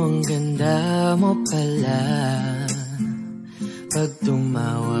mo, ang ganda mo pala pag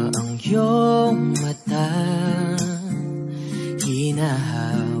tumawa ang iyong mata.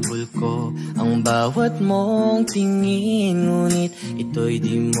 Hinahabol ko ang bawat mong tingin, ngunit ito'y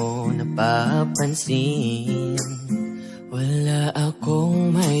di mo napapansin. Wala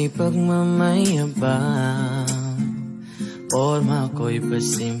akong may pagmamayabang, forma ko'y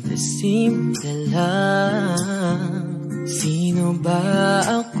pasimple-simple lang. Sino ba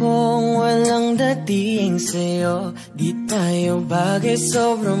akong walang dating sa'yo? Di tayo bagay,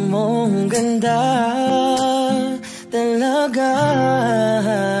 sobrang mong ganda talaga.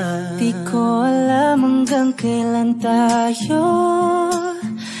 Di ko alam hanggang kailan tayo.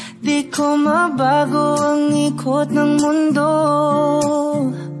 Di ko mabago ang ikot ng mundo,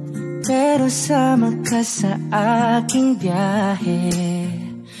 pero sama ka sa aking biyahe.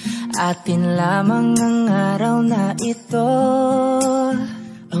 Atin lamang ang araw na ito.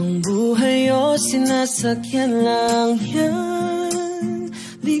 Ang buhay o sinasakyan lang yan.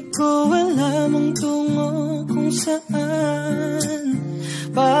 Di ko alam ang tungo kung saan.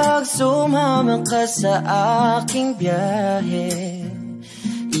 Pag sumama ka sa aking biyahe,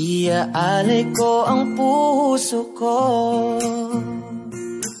 iaalay ko ang puso ko.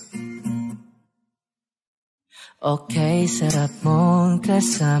 Okay, sarap mong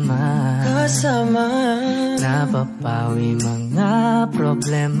kasama. Napapawi mga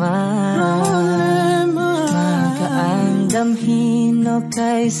problema. Magaan damhin,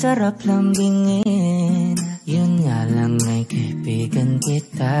 okay, sarap lambingin. Yun nga lang ay kaibigan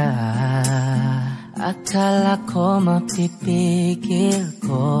kita. Akala ko mapipigil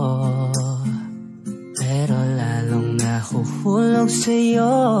ko, pero lalong nahuhulog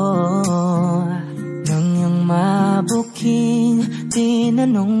sa'yo. Nang yung mabuking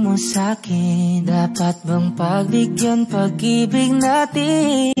tinanong mo sa'kin, dapat bang pagbigyan pag-ibig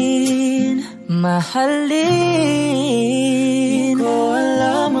natin? Mahalin. Di ko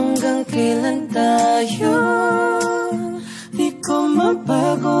alam hanggang kailan tayo. Di ko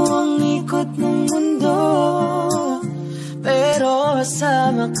mabago ang ikot ng mundo, pero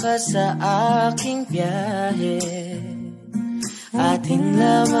kasama ka sa aking biyahe. Atin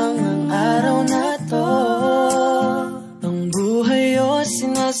lamang ang araw na to. Ang buhay o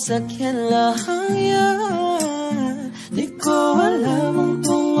sinasakyan lang yan. Di ko alam ang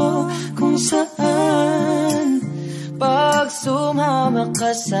tungo kung saan. Pag sumama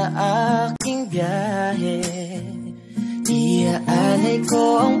ka sa aking biyahe, iaalay ko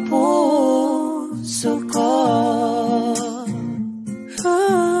ang puso ko.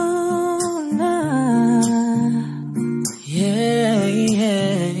 Yeah,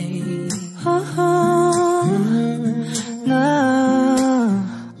 yeah.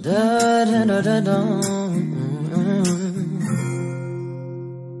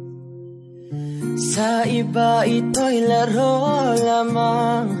 ay laro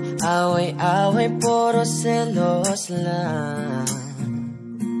lamang, away-away puro selos lang.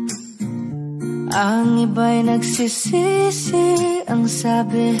 Ang iba'y nagsisisi, ang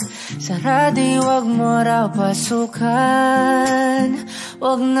sabi sa radyo, wag mo raw pasukan.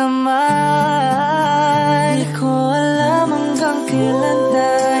 Wag naman, di ko alam hanggang kailan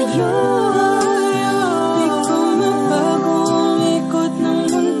tayo. Di ko mabago ang ikot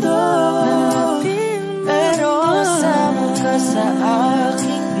ng mundo, pero kasama ka sa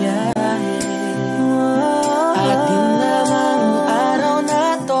aking biyahe. Atin lamang araw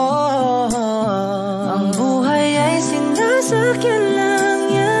na to, ang buhay ay sinasakyan lang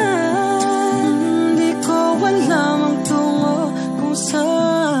yan. Di ko alam ang tungo kung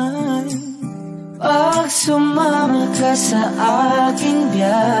saan. Pag sumama ka sa aking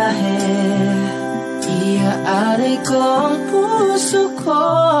biyahe, iaalay ko ang puso ko.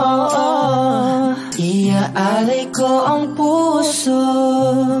 Iaalay ko ang puso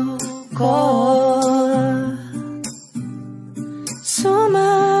ko.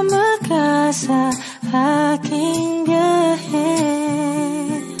 Sumama ka sa aking biyahe.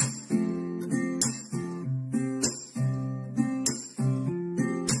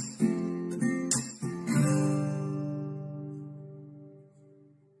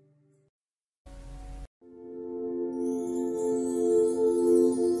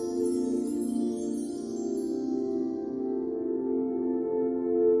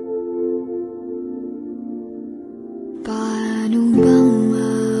 Paano bang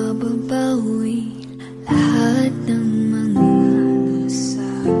mababawi lahat ng mga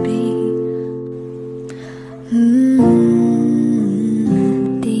nasabi?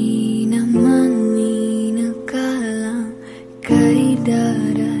 Di naman inakalang kay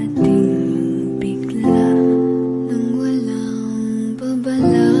darating bigla nang walang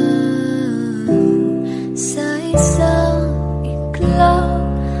babala. Sa isang iklaw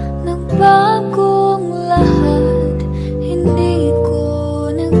nagbagong lahat. Hindi ko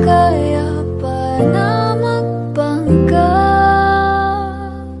na kaya pa na magpanggap.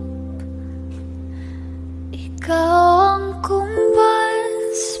 Ikaw ang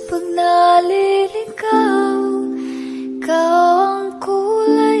kumbas pag naliligaw. Ikaw ang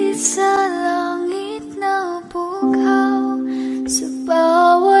kulay sa langit na bughaw. Sa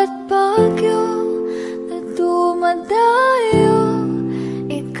bawat bagyo na dumadayo,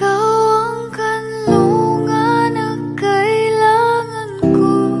 ikaw ang kanlungan na kailangan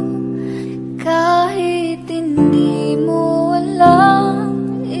ko. Kahit hindi mo alam,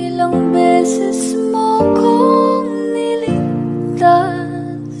 ilang beses mo kong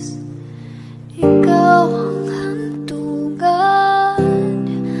niligtas. Ikaw ang hantungan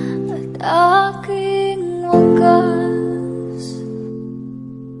at aking wagas.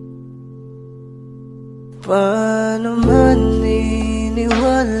 Paano man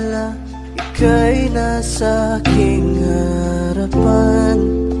iniwala, ika'y nasa aking harapan.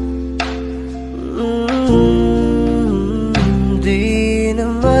 Di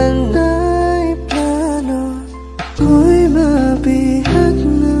naman ay plano ako'y mabihag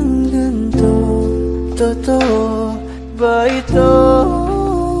ng ganito. Totoo ba ito?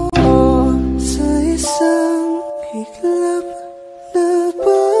 Sa isang iglap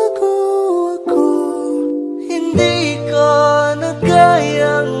nagbago ako. Hindi ko na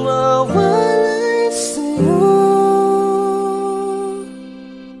kayang mawalay sa'yo.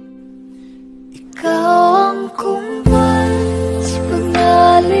 Ikaw ang kumbas pag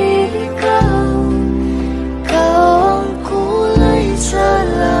naliligaw. Ikaw ang kulay sa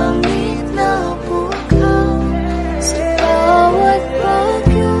langit na bughaw. Sa bawat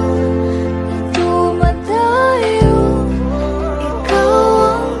bagyo na dumadayo, ikaw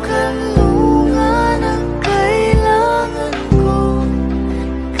ang kanlungan na kailangan ko.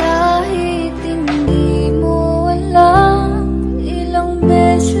 Kahit hindi mo alam, ilang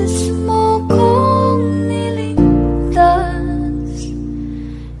beses mo kong niligtas.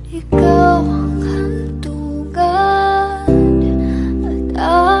 Ikaw ang hantungan at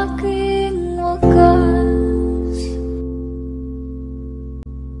aking wagas.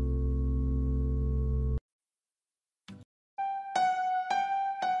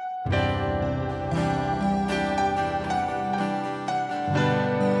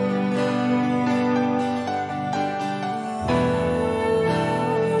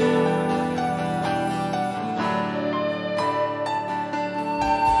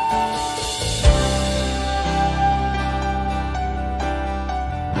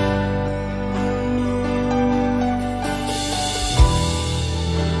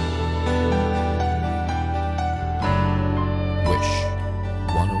 Wish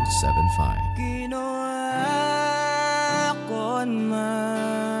 1075. Ginawa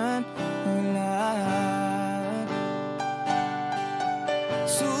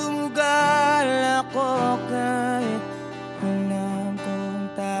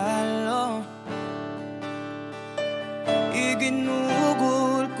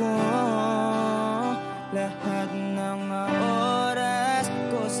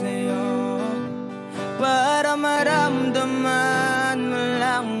maramdaman mo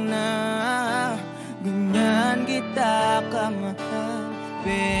lang na ganyan kita kamahal.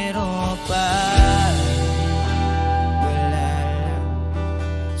 Pero pag wala lang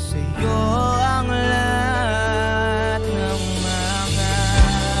sa'yo ang lahat ng mga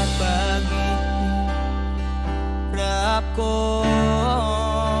pag-ihirap ko,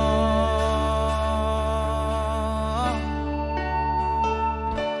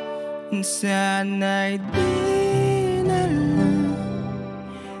 sana'y di na lang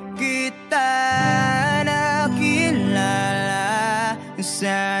kita nakilala.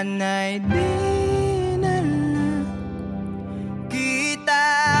 Sana'y di na lang kita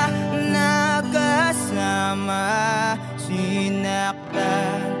nakasama.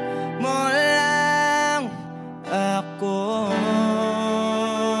 Sinaktan mo lang ako.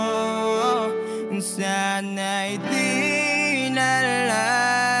 Sana'y di na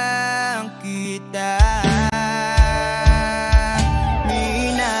lang kita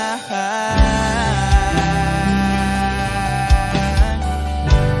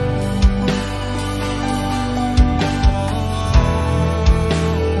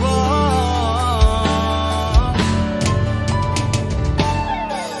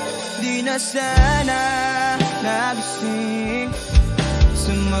sana nagising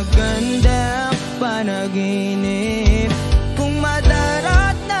sa magandang panaginip. Kung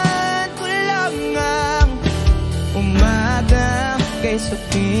madaratnan ko lang ang umaga kay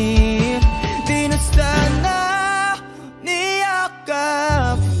sakit, di na sana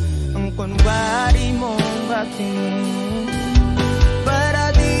niyakap ang kunwari mong pagtingin.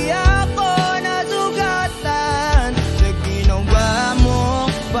 Para di ako nasugatan sa ginawa mo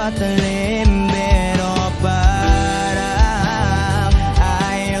patalim. Pero parang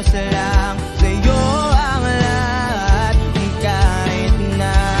ayos lang sa'yo ang lahat, kahit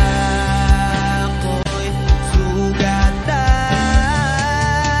na ako'y sugatan.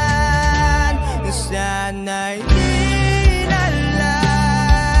 Sana'y di na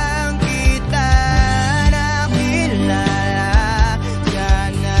lang kita nakilala.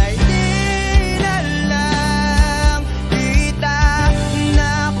 Sana'y di na lang kita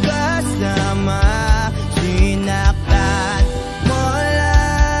nakasama. Sinaktan mo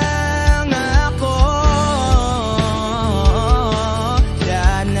lang ako.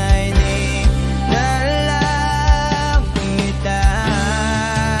 Sana'y di na lang kita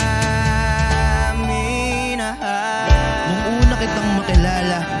minahal. Nung una kitang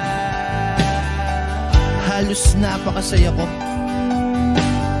makilala, halos napakasaya ko.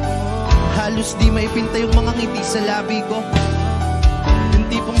 Halos di maipinta yung mga ngiti sa labi ko. Yung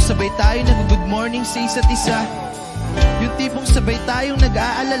tipong sabay tayo nag-good morning sa isa't isa. Yung tipong sabay tayong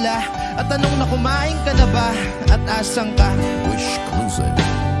nag-aalala at tanong na kumain ka na ba at asang ka. Wish closing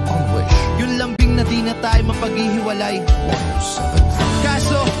on Wish. Yung lambing na di na tayo mapaghihiwalay. 107.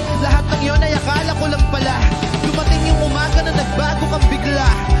 Kaso lahat ng yon ay akala ko lang pala. Dumating yung umaga na nagbago kang bigla.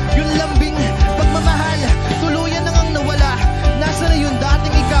 Yung lambing pagmamahal tuluyan na ngang nawala. Nasa na yung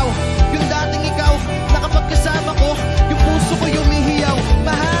dating ikaw? Yung dating ikaw na kapag kasama ko, yung puso ko yumihiyaw.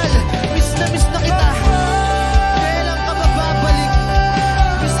 Mahal, miss na kita. Kailan ka ba babalik?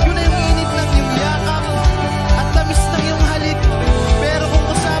 Miss ko na yung init ng iyong yakap at tamis ng iyong halik. Pero kung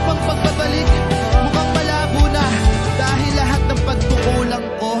usapang pagbabalik, mukhang malabo na dahil lahat ng pagtukulang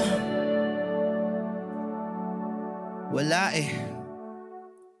ko wala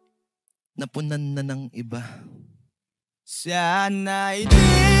napunan na ng iba. Sana'y di